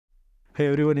Hey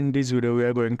everyone, in this video we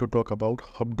are going to talk about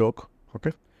Hubdoc.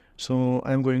 Okay, so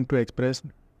I am going to express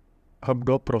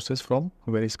Hubdoc process from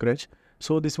very scratch.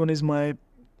 So this one is my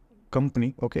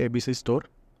company, okay, ABC store,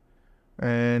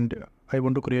 and I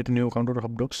want to create a new account on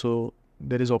Hubdoc. So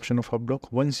there is option of Hubdoc.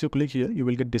 Once you click here, you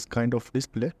will get this kind of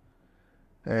display,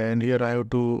 and here I have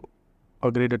to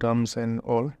agree the terms and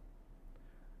all,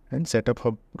 and set up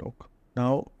Hubdoc.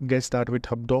 Now get start with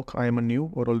Hubdoc. I am a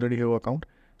new or already have account,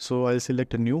 so I'll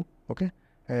select a new. Okay,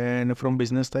 and from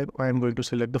business type I am going to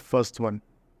select the first one.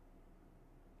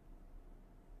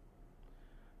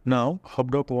 Now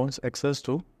Hubdoc wants access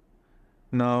to,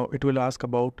 now it will ask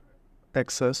about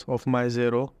access of my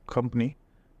Xero company.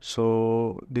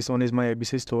 So this one is my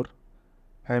ABC store.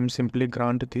 I am simply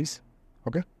grant this.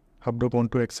 Okay, Hubdoc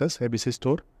want to access ABC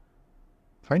store.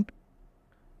 Fine.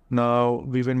 Now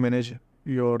we will manage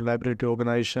your library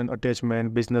organization,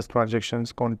 attachment, business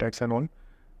transactions, contacts and all.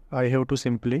 I have to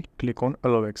simply click on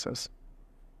allow access.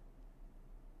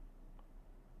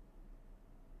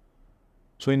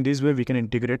 So in this way we can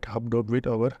integrate Hubdoc with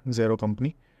our Xero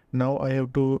company. Now I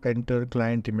have to enter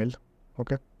client email.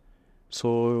 Okay,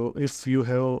 so if you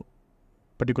have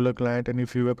particular client and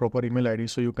if you have proper email ID,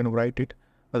 so you can write it.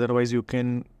 Otherwise you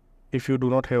can, if you do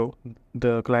not have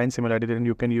the client's email ID, then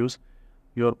you can use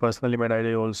your personal email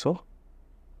ID also.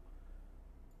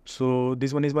 So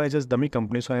this one is my just dummy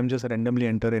company, so I am just randomly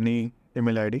enter any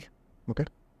email ID. Okay,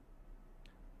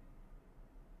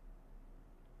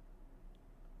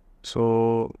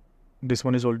 so this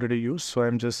one is already used, so I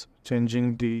am just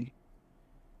changing the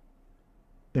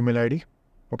email ID.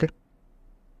 Okay,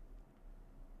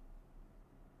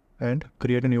 and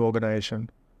create a new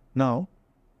organization. Now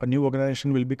a new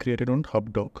organization will be created on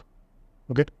Hubdoc.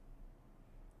 Okay,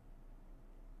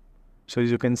 so as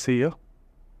you can see here,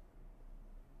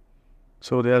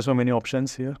 so there are so many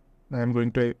options here. I am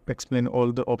going to explain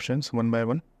all the options one by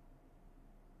one.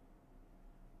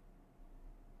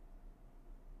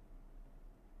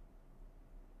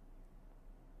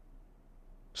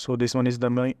 So this one is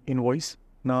the my invoice.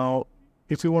 Now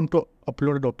if you want to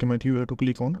upload a document, you have to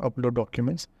click on upload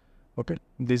documents. Okay,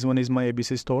 this one is my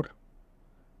ABC store,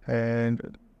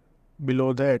 and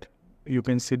below that you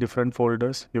can see different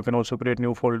folders. You can also create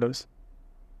new folders.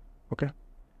 Okay,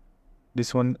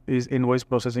 this one is invoice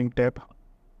processing tab,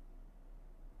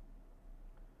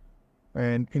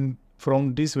 and in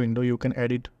from this window you can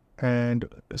edit and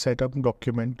set up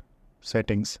document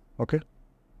settings. Okay,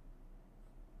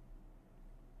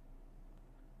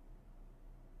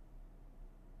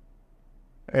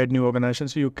 add new organization,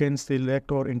 so you can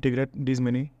select or integrate these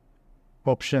many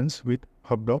options with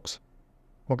Hubdocs.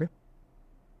 Okay,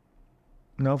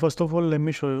 now first of all let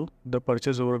me show you the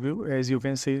purchase overview. As you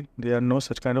can see, there are no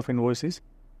such kind of invoices.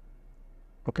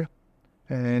 Okay,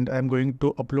 and I'm going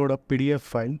to upload a PDF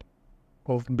file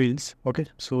of bills. Okay,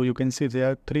 so you can see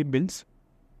there are 3 bills.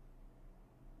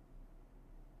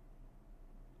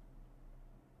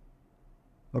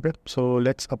 Okay, so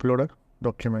let's upload a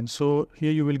document. So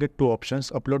here you will get 2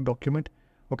 options, upload document.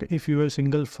 Okay, if you have a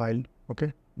single file,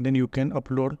 okay, then you can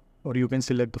upload or you can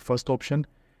select the first option.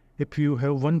 If you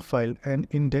have one file and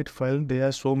in that file there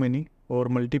are so many or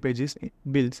multi-pages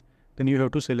bills, then you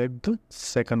have to select the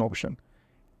second option.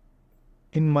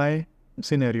 In my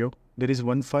scenario, there is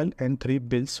one file and 3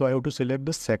 bills, so I have to select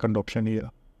the second option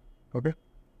here. Okay,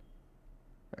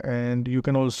 and you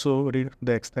can also read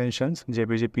the extensions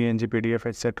JPG, PNG, PDF,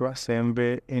 etc. Same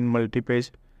way in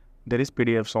multi-page there is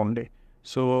PDFs only.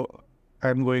 So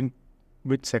I'm going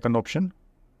with second option.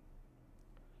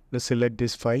 Let's select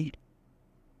this file.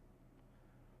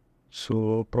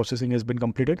 So processing has been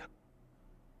completed.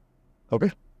 Okay,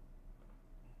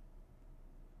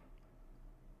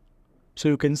 so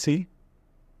you can see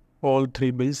all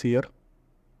 3 bills here.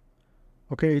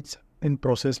 Okay, it's in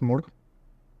process mode.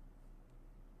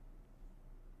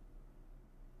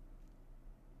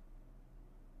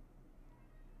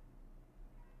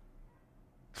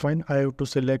 Fine, I have to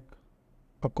select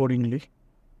accordingly.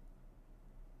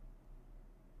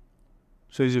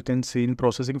 So as you can see, in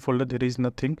processing folder there is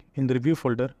nothing. In the review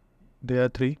folder there are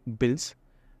 3 bills,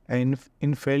 and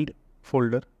in failed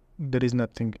folder there is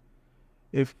nothing.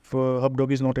 If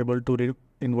Hubdoc is not able to read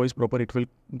invoice proper, it will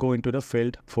go into the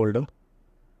failed folder.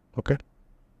 Okay,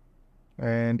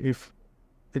 and if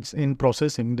it's in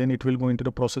processing, then it will go into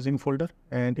the processing folder,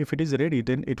 and if it is ready,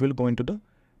 then it will go into the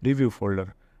review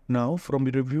folder. Now from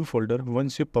the review folder,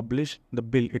 once you publish the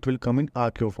bill, it will come in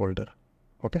RQ folder.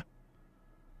 Okay,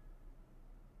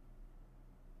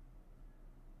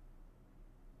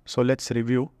 so let's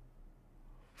review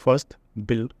first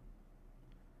bill.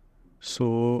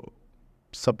 So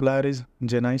supplier is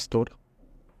Genai store,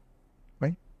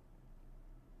 right?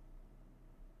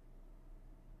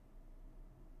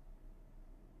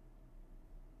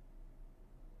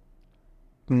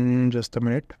 Just a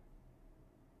minute.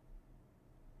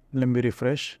 Let me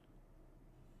refresh.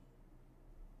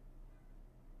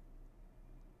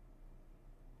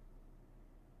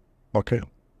 Okay.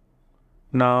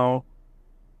 Now,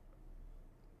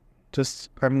 just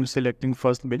I'm selecting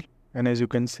first bill, and as you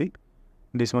can see,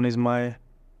 this one is my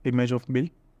image of bill.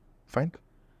 Fine.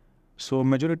 So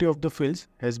majority of the fields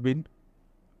has been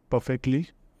perfectly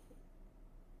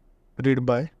read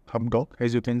by Hubdoc,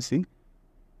 as you can see.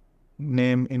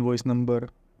 Name, invoice number,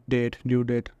 date, due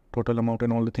date, total amount,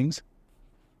 and all the things.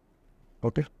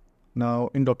 Okay.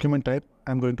 Now in document type,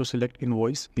 I'm going to select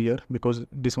invoice here because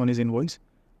this one is invoice.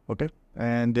 Okay.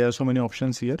 And there are so many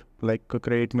options here like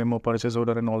credit memo, purchase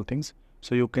order, and all things.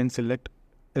 So you can select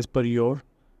as per your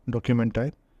document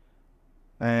type.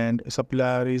 And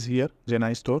supplier is here,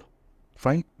 Genai store.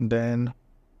 Fine. Then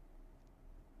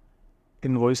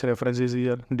invoice reference is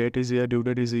here, date is here, due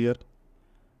date is here,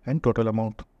 and total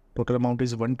amount. Total amount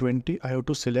is 120. I have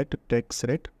to select tax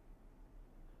rate.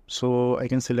 So I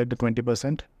can select the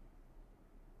 20%.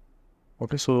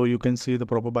 Okay, so you can see the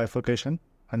proper bifurcation.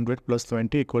 100 plus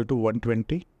 20 equal to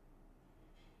 120.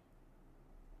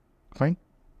 Fine.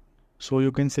 So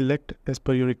you can select as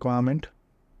per your requirement.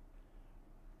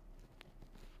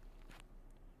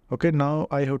 Okay, now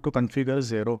I have to configure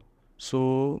Xero.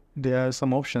 So there are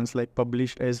some options like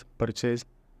published as purchase.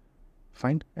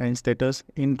 Fine. And status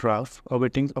in draft,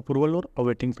 awaiting approval or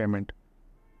awaiting payment.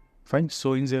 Fine.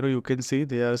 So in Xero, you can see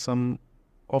there are some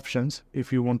options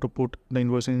if you want to put the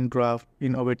invoice in draft,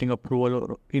 in awaiting approval,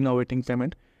 or in awaiting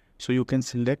payment. So you can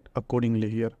select accordingly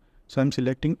here. So I'm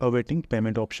selecting awaiting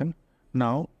payment option.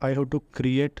 Now I have to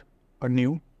create a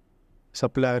new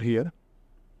supplier here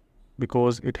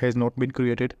because it has not been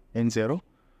created in Xero.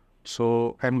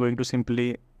 So I'm going to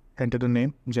simply enter the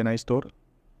name Genai store.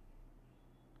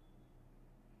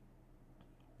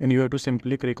 And you have to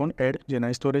simply click on add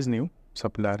Genai store as new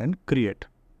supplier and create.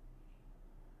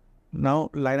 Now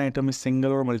line item is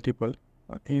single or multiple.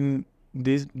 In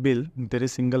this bill, there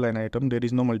is single line item. There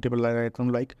is no multiple line item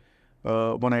like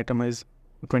one item is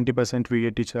 20%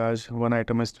 VAT charge, one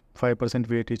item is 5%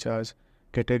 VAT charge.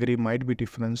 Category might be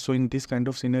different. So in this kind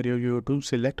of scenario, you have to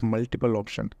select multiple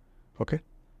option. Okay.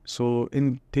 So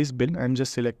in this bill, I'm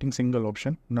just selecting single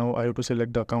option. Now I have to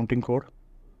select the accounting code.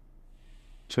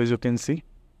 So as you can see,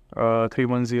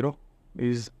 310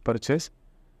 is purchase.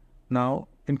 Now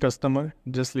in customer,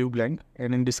 just leave blank,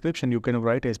 and in description, you can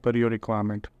write as per your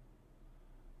requirement.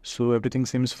 So everything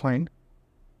seems fine.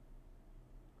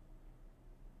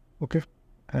 Okay.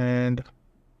 And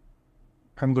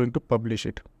I'm going to publish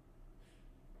it.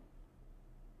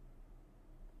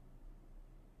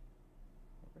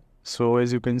 So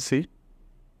as you can see,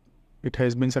 it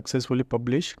has been successfully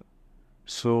published.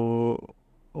 So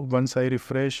once I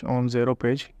refresh on Xero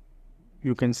page,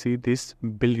 you can see this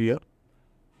bill here.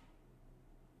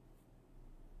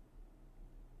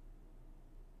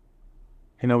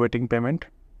 In awaiting payment,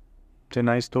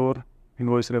 Chennai store,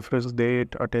 invoice reference,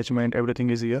 date, attachment, everything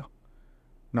is here.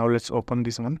 Now let's open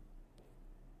this one.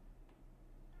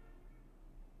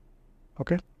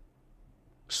 Okay.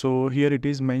 So here it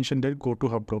is mentioned that go to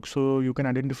Hubdoc. So you can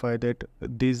identify that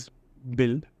this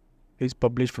bill is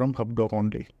published from Hubdoc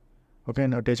only. Okay,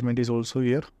 and attachment is also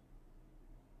here.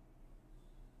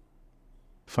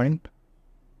 Fine.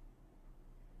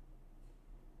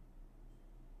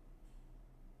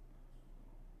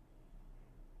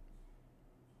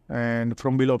 And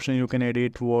from bill option, you can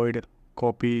edit, void,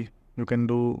 copy. You can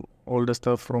do all the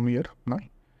stuff from here.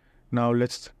 Now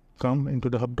let's come into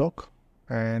the Hubdoc.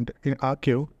 And in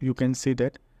archive, you can see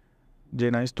that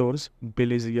Genai stores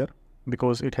bill is here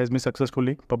because it has been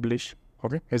successfully published.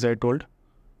 Okay, as I told.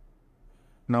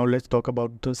 Now let's talk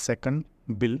about the second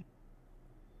bill.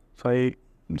 So I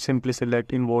simply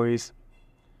select invoice.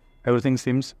 Everything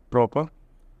seems proper.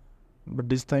 But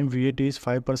this time VAT is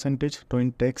 5%. So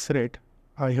in tax rate,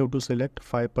 I have to select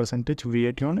 5%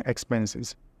 VAT on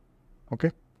expenses.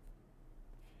 Okay.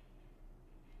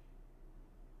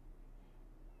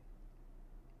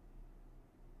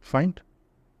 Fine.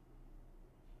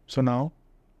 So now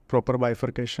proper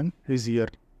bifurcation is here.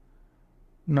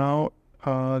 Now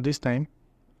this time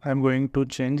I'm going to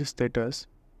change status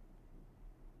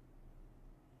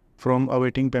from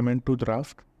awaiting payment to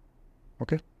draft.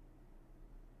 Okay.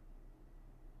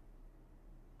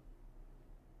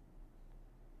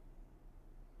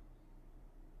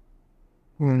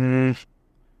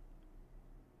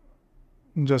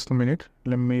 Just a minute.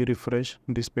 Let me refresh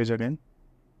this page again.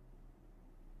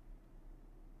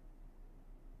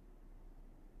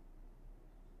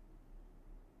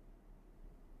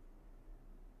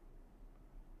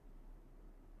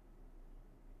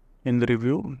 In the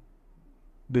review,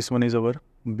 this one is our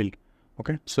bill.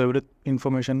 Okay, so every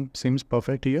information seems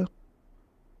perfect here.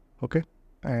 Okay,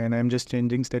 and I'm just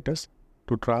changing status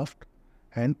to draft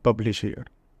and publish here.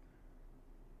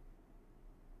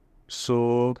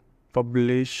 So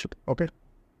publish. Okay,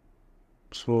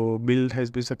 so bill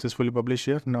has been successfully published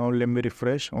here. Now let me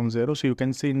refresh on Xero. So you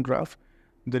can see in draft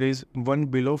there is one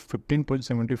bill of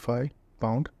 £15.75.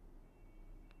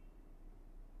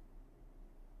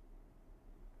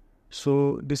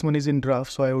 So this one is in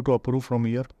draft, so I have to approve from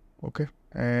here. Okay,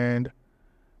 and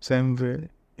same way,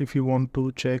 if you want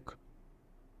to check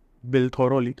bill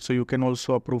thoroughly, so you can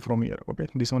also approve from here. Okay,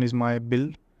 this one is my bill,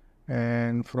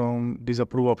 and from this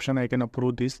approve option I can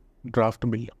approve this draft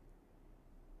bill.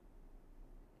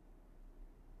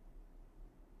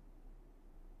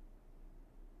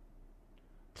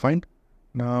 Fine.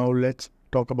 Now let's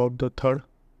talk about the third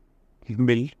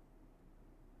bill.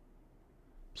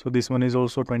 So this one is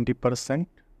also 20%.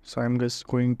 So I'm just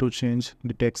going to change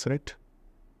the tax rate.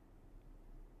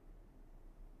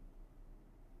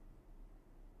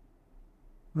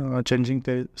 Changing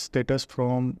the status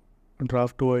from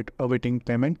draft to awaiting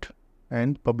payment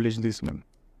and publish this one.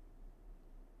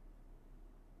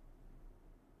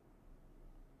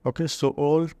 Okay, so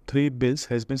all three bills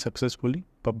has been successfully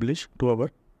published to our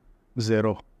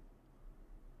Xero.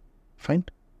 Fine.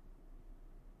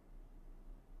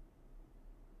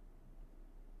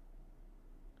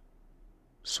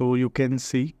 So you can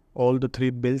see all the three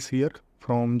bills here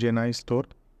from Genai store.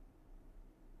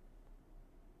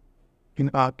 In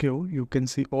Archive, you can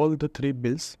see all the three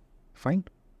bills. Fine.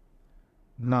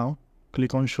 Now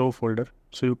click on show folder.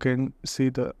 So you can see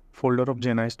the folder of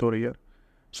Genai store here.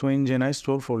 So in Genai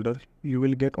store folder, you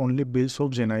will get only bills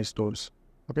of Genai stores.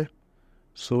 Okay.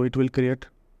 So it will create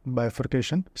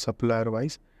bifurcation supplier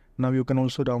wise. Now you can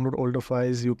also download all the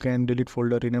files. You can delete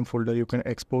folder, rename folder. You can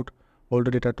export all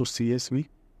the data to CSV.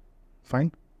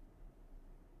 Fine.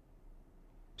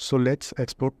 So let's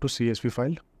export to CSV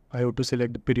file. I have to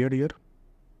select the period here.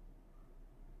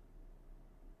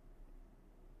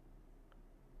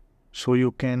 So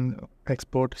you can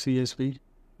export CSV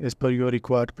as per your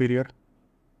required period.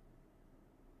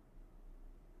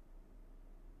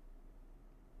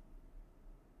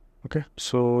 Okay,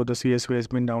 so the CSV has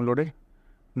been downloaded.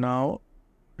 Now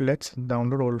let's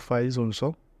download all files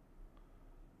also.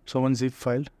 So one zip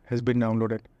file has been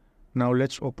downloaded. Now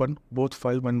let's open both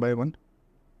files one by one.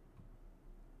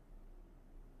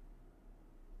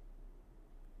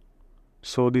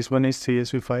 So this one is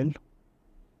CSV file.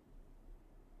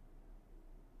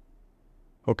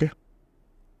 Okay.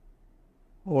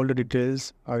 All the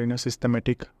details are in a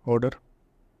systematic order.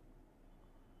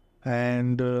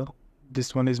 And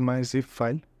this one is my zip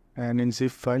file. And in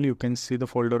zip file, you can see the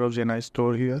folder of Genai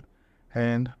store here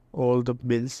and all the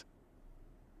bills.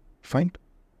 Fine.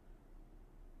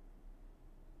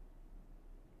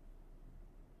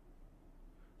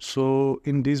 So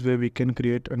in this way, we can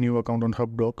create a new account on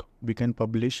Hubdoc. We can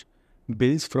publish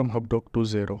bills from Hubdoc to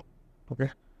Xero.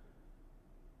 Okay.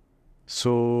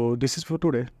 So this is for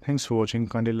today. Thanks for watching.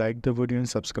 Kindly like the video and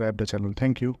subscribe the channel.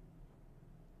 Thank you.